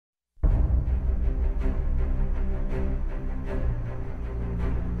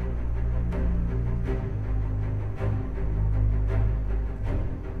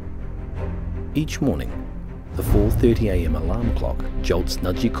Each morning, the 4:30 a.m. alarm clock jolts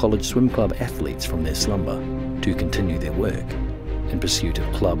Nudgee College Swim Club athletes from their slumber to continue their work in pursuit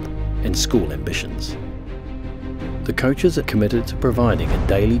of club and school ambitions. The coaches are committed to providing a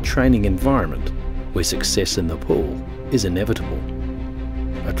daily training environment where success in the pool is inevitable,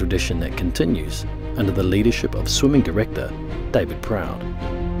 a tradition that continues under the leadership of swimming director David Proud.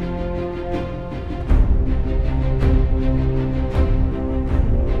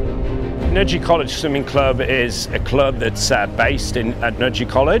 Nudgee College Swimming Club is a club that's based at Nudgee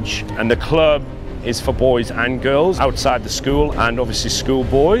College, and the club is for boys and girls outside the school and obviously school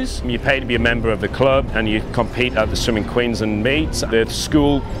boys. You pay to be a member of the club and you compete at the Swimming Queensland meets. The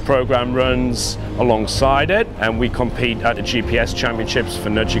school program runs alongside it and we compete at the GPS Championships for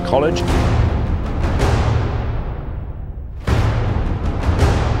Nudgee College.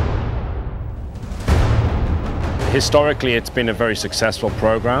 Historically, it's been a very successful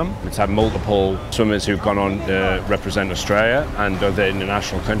program. It's had multiple swimmers who've gone on to represent Australia and other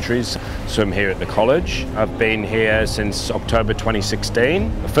international countries swim here at the college. I've been here since October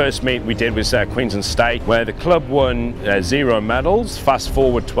 2016. The first meet we did was Queensland State, where the club won 0 medals. Fast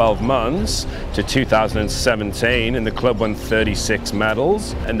forward 12 months to 2017, and the club won 36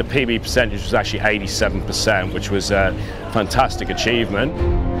 medals. And the PB percentage was actually 87%, which was a fantastic achievement.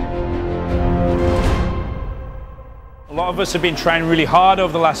 A lot of us have been training really hard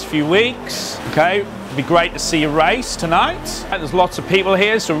over the last few weeks. Okay, it'd be great to see a race tonight. There's lots of people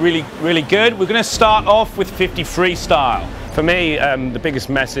here, so really good. We're going to start off with 50 freestyle. For me, the biggest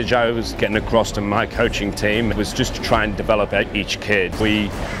message I was getting across to my coaching team was just to try and develop each kid. We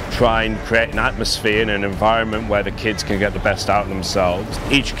try and create an atmosphere and an environment where the kids can get the best out of themselves.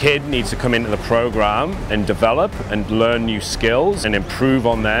 Each kid needs to come into the program and develop and learn new skills and improve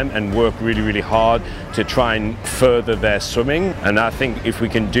on them and work really hard to try and further their swimming. And I think if we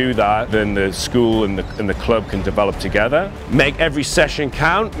can do that, then the school and the club can develop together. Make every session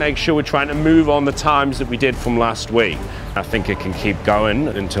count, make sure we're trying to move on the times that we did from last week. I think it can keep going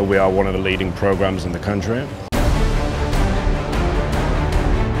until we are one of the leading programs in the country.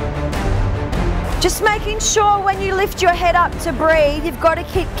 Just making sure when you lift your head up to breathe, you've got to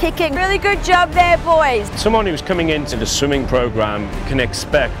keep kicking. Really good job there, boys. Someone who's coming into the swimming program can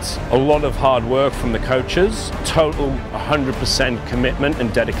expect a lot of hard work from the coaches, total 100% commitment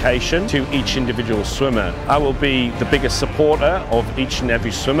and dedication to each individual swimmer. I will be the biggest supporter of each and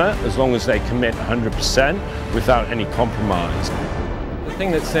every swimmer as long as they commit 100% without any compromise. The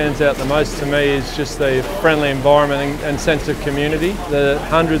thing that stands out the most to me is just the friendly environment and sense of community. The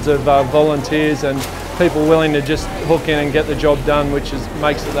hundreds of volunteers and people willing to just hook in and get the job done, which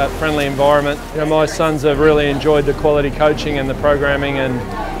makes it that friendly environment. You know, my sons have really enjoyed the quality coaching and the programming and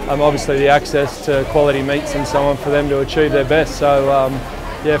obviously the access to quality meets and so on for them to achieve their best. So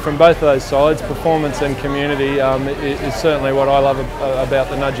yeah, from both of those sides, performance and community is certainly what I love about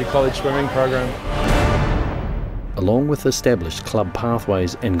the Nudgee College Swimming Program. Along with established club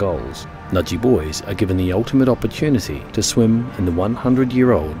pathways and goals, Nudgee boys are given the ultimate opportunity to swim in the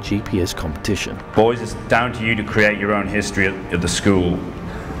 100-year-old GPS competition. Boys, it's down to you to create your own history at the school.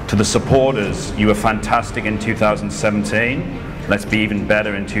 To the supporters, you were fantastic in 2017. Let's be even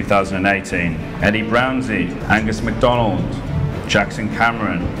better in 2018. Eddie Brownsey, Angus MacDonald, Jackson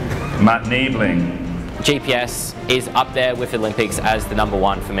Cameron, Matt Niebling. GPS is up there with Olympics as the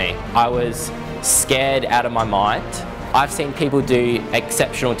 #1 for me. I was scared out of my mind. I've seen people do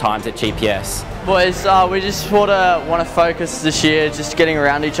exceptional times at GPS. Boys, we just want to focus this year, just getting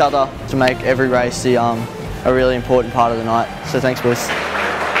around each other to make every race a really important part of the night. So thanks, boys.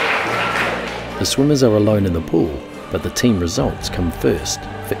 The swimmers are alone in the pool, but the team results come first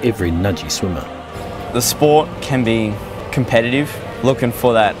for every Nudgee swimmer. The sport can be competitive. Looking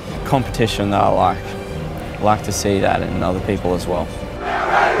for that competition that I like to see that in other people as well.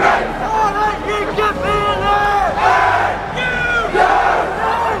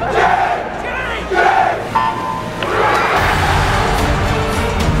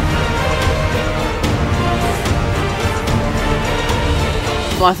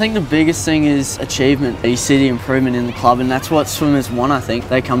 I think the biggest thing is achievement. You see the improvement in the club, and that's what swimmers want, I think.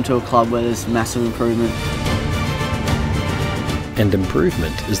 They come to a club where there's massive improvement. And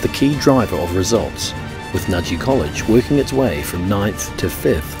improvement is the key driver of results, with Nudgee College working its way from 9th to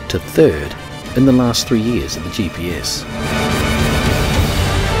 5th to 3rd in the last 3 years of the GPS.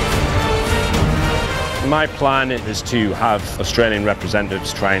 My plan is to have Australian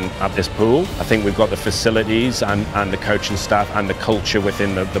representatives train at this pool. I think we've got the facilities and the coaching staff and the culture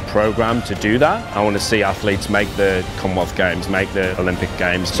within the program to do that. I want to see athletes make the Commonwealth Games, make the Olympic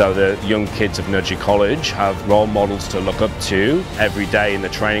Games, so the young kids of Nudgee College have role models to look up to every day in the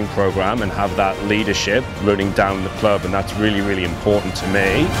training program and have that leadership running down the club, and that's really, really important to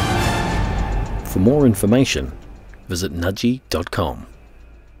me. For more information, visit nudgee.com.